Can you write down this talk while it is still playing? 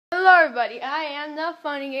everybody, I am the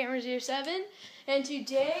TFG07, and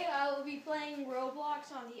today I will be playing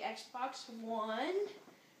Roblox on the Xbox One.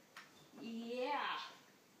 Yeah.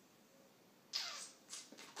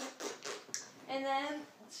 And then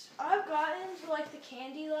I've gotten to like the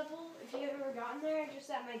candy level, if you've ever gotten there, just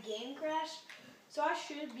that my game crashed. So I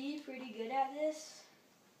should be pretty good at this.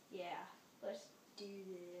 Yeah, let's do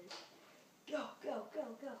this. Go, go,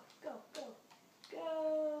 go, go, go, go,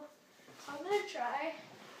 go. I'm gonna try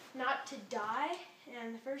not to die,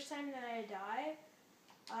 and the first time that I die,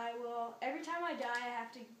 every time I die, I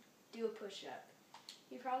have to do a push-up.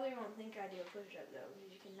 You probably won't think I do a push-up though,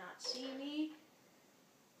 because you cannot see me.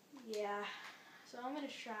 Yeah, so I'm gonna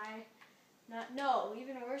try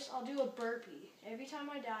even worse, I'll do a burpee. Every time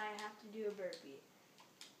I die, I have to do a burpee.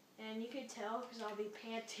 And you could tell, because I'll be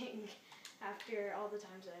panting after all the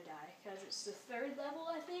times that I die, because it's the third level,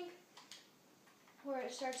 I think, where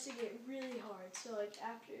it starts to get really hard. So like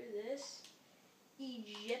after this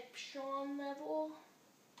Egyptian level,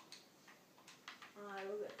 I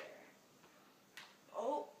will get there.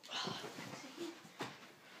 Oh,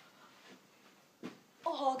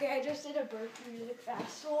 okay, I just did a burpee really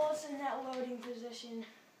fast. So it's in that loading position.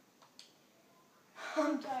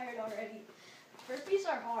 I'm tired already. Burpees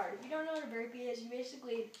are hard. If you don't know what a burpee is, you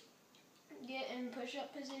basically get in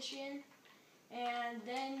push-up position, and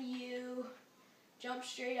then you jump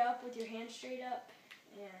straight up with your hands straight up,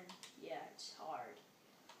 and yeah, it's hard.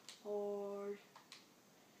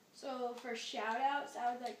 So for shout-outs,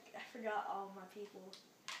 I forgot all my people.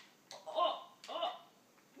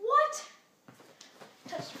 What?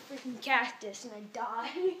 Touched a freaking cactus and I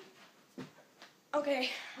died.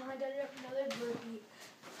 Okay, I did another burpee.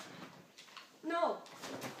 No.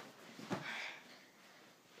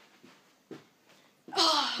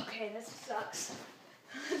 Oh, okay, this sucks.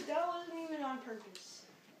 That wasn't even on purpose.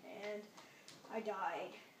 And I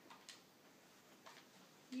died.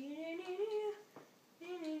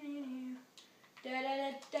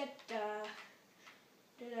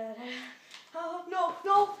 Oh, no.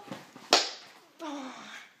 Oh.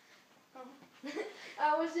 I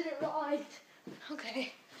was in it right.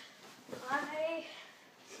 Okay. I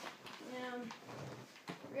am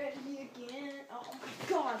ready again. Oh my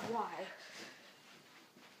god, why?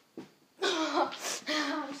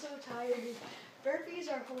 I'm so tired. Burpees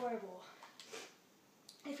are horrible.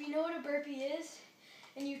 If you know what a burpee is,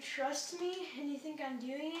 and you trust me, and you think I'm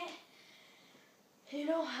doing it, I don't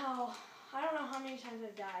know how many times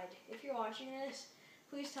I've died. If you're watching this,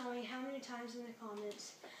 please tell me how many times in the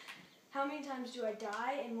comments. How many times do I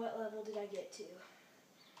die, and what level did I get to?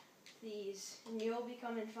 Please, and you'll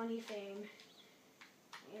become in funny fame.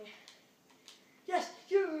 Yes!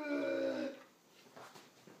 Yeah.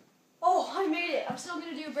 Oh, I made it. I'm still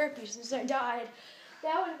going to do burpees since I died.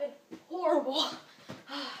 That would have been horrible.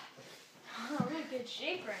 I'm in good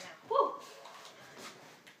shape right now. Woo!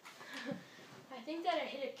 I think that I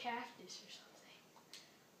hit a cactus or something.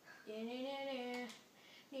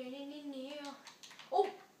 Oh!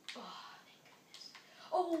 Oh, thank goodness.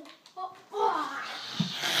 Oh!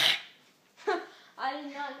 I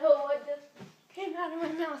did not know what just came out of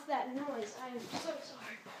my mouth, that noise. I am so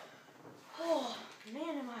sorry. Oh,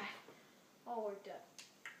 man, am I all worked up.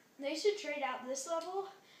 They should trade out this level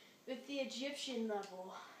with the Egyptian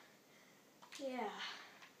level. Yeah.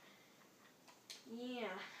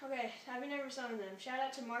 Okay, I've never sung them. Shout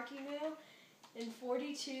out to Marky Moo and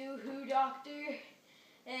 42 Who Doctor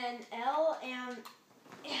and L and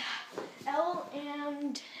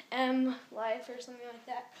M Life or something like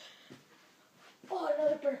that. Oh,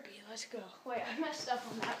 another burpee. Let's go. Wait, I messed up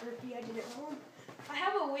on that burpee. I did it wrong. I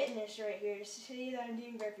have a witness right here to see that I'm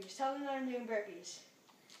doing burpees. Tell them that I'm doing burpees.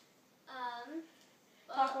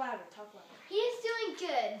 Talk louder. He's doing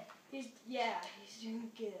good. He's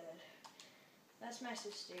doing good. That's my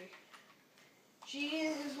sister. She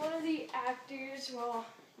is one of the actors, well,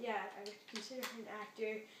 yeah, I would consider her an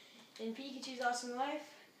actor in Pikachu's Awesome Life.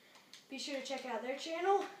 Be sure to check out their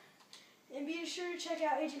channel. And be sure to check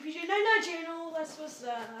out Agent PJ99 channel. That's what's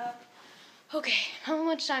up. Okay, how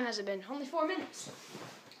much time has it been? Only 4 minutes.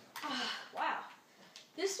 Wow.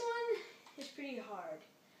 This one is pretty hard.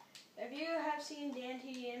 If you have seen Dan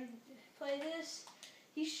TDM play this,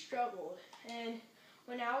 he struggled. And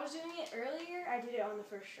when I was doing it earlier, I did it on the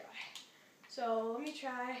first try. So let me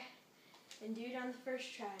try and do it on the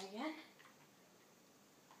first try again.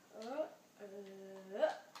 Oh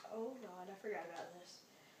God, I forgot about this.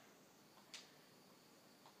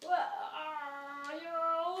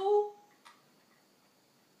 Yo!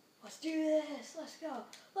 Let's do this.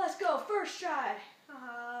 Let's go. First try.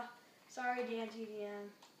 Sorry, Dan TDM.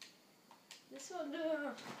 This will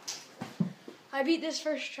do. I beat this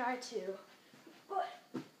first try too. But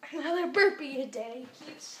another burpee a day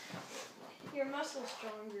keeps your muscles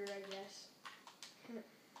stronger, I guess.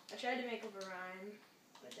 I tried to make up a rhyme,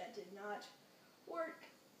 but that did not work.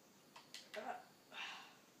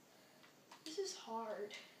 This is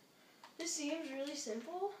hard. This seems really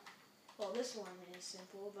simple. Well, this one is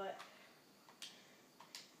simple, but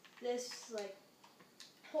this, like,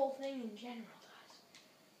 whole thing in general does.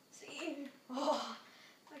 See? Oh,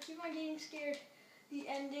 I keep on getting scared. The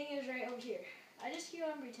ending is right over here. I just keep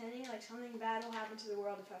on pretending like something bad will happen to the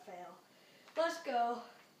world if I fail. Let's go.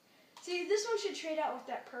 See, this one should trade out with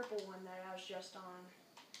that purple one that I was just on.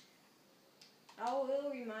 I will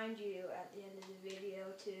remind you at the end of the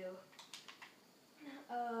video to,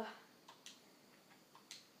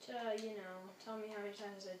 you know, tell me how many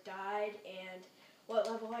times I died and what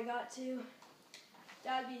level I got to.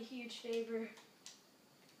 That'd be a huge favor.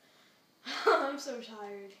 I'm so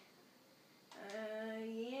tired.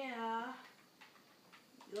 Yeah.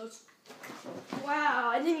 Wow,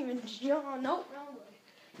 I didn't even jump. Nope, wrong way.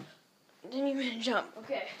 Didn't even jump.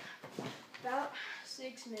 Okay. About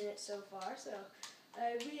 6 minutes so far, so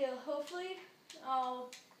I will, hopefully,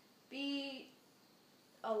 I'll beat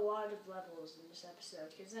a lot of levels in this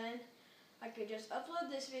episode, because then I could just upload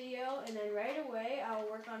this video, and then right away I'll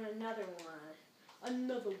work on another one.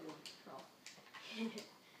 Another one. Oh.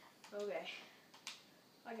 Okay.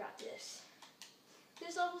 I got this.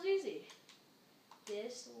 This level's easy.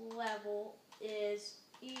 This level is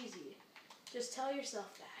easy. Just tell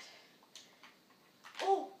yourself that.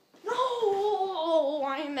 Oh, no!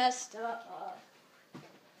 I messed up.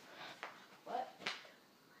 What?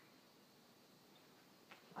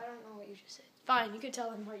 I don't know what you just said. Fine, you can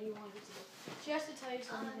tell him what you wanted to do. She has to tell you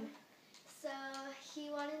something. So he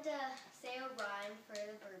wanted to say a rhyme for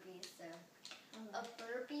the burpees. So a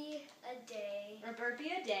burpee a day. A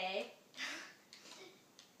burpee a day.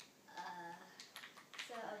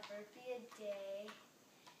 So a burpee a day.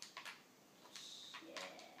 Yeah,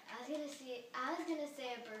 I was gonna say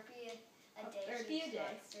a burpee a day. Burpee a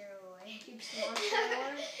day. Monster away. Keeps the monster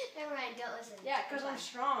away. Never mind, don't listen. Yeah, because I'm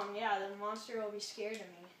strong. Yeah, the monster will be scared of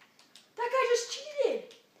me. That guy just cheated.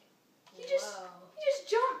 He just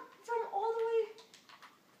jumped from all the way.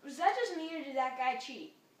 Was that just me or did that guy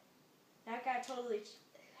cheat? That guy totally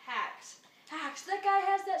hacks. That guy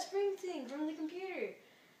has that spring thing from the computer.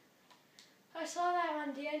 I saw that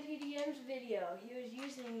on Dan TDM's video. He was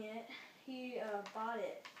using it. He bought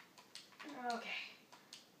it. Okay.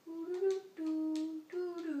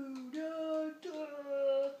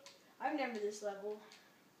 I remember this level.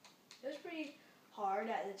 It was pretty hard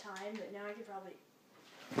at the time, but now I could probably...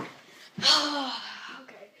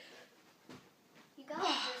 Okay. You got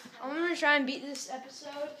this. I'm going to try and beat this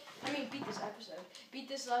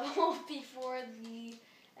level before the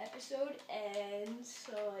episode ends.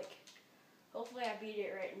 So, like, hopefully I beat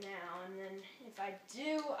it right now. And then if I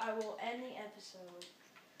do, I will end the episode.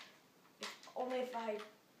 If I...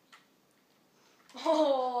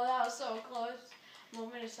 Oh, that was so close.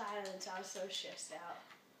 Moment of silence. I was so stressed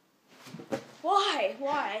out.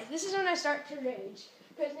 Why? This is when I start to rage.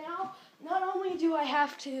 Because now, not only do I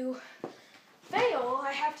have to fail,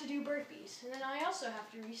 I have to do burpees. And then I also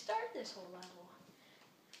have to restart this whole level.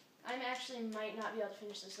 I actually might not be able to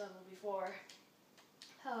finish this level before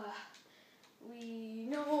we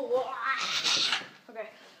know. Okay,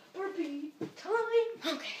 burpee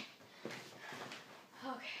time.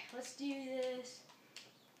 Okay, let's do this.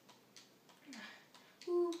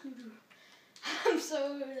 I'm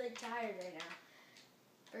so tired right now.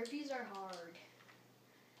 Burpees are hard.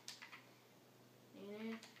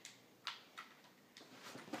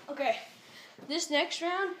 Okay, this next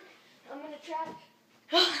round, I'm gonna try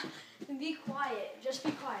and be quiet. Just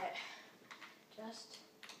be quiet.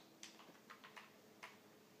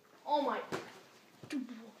 Oh my.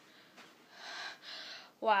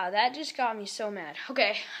 Wow, that just got me so mad.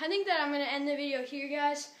 Okay, I think that I'm gonna end the video here,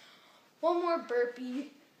 guys. One more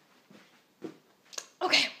burpee.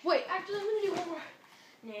 Okay, wait, actually I'm gonna do one more.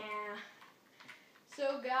 Nah.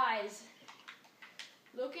 So guys,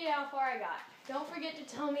 look at how far I got. Don't forget to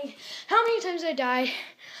tell me how many times I died,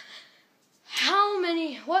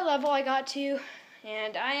 what level I got to,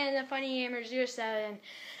 and I am the Funny Gamer 07.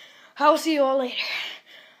 I will see you all later.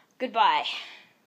 Goodbye.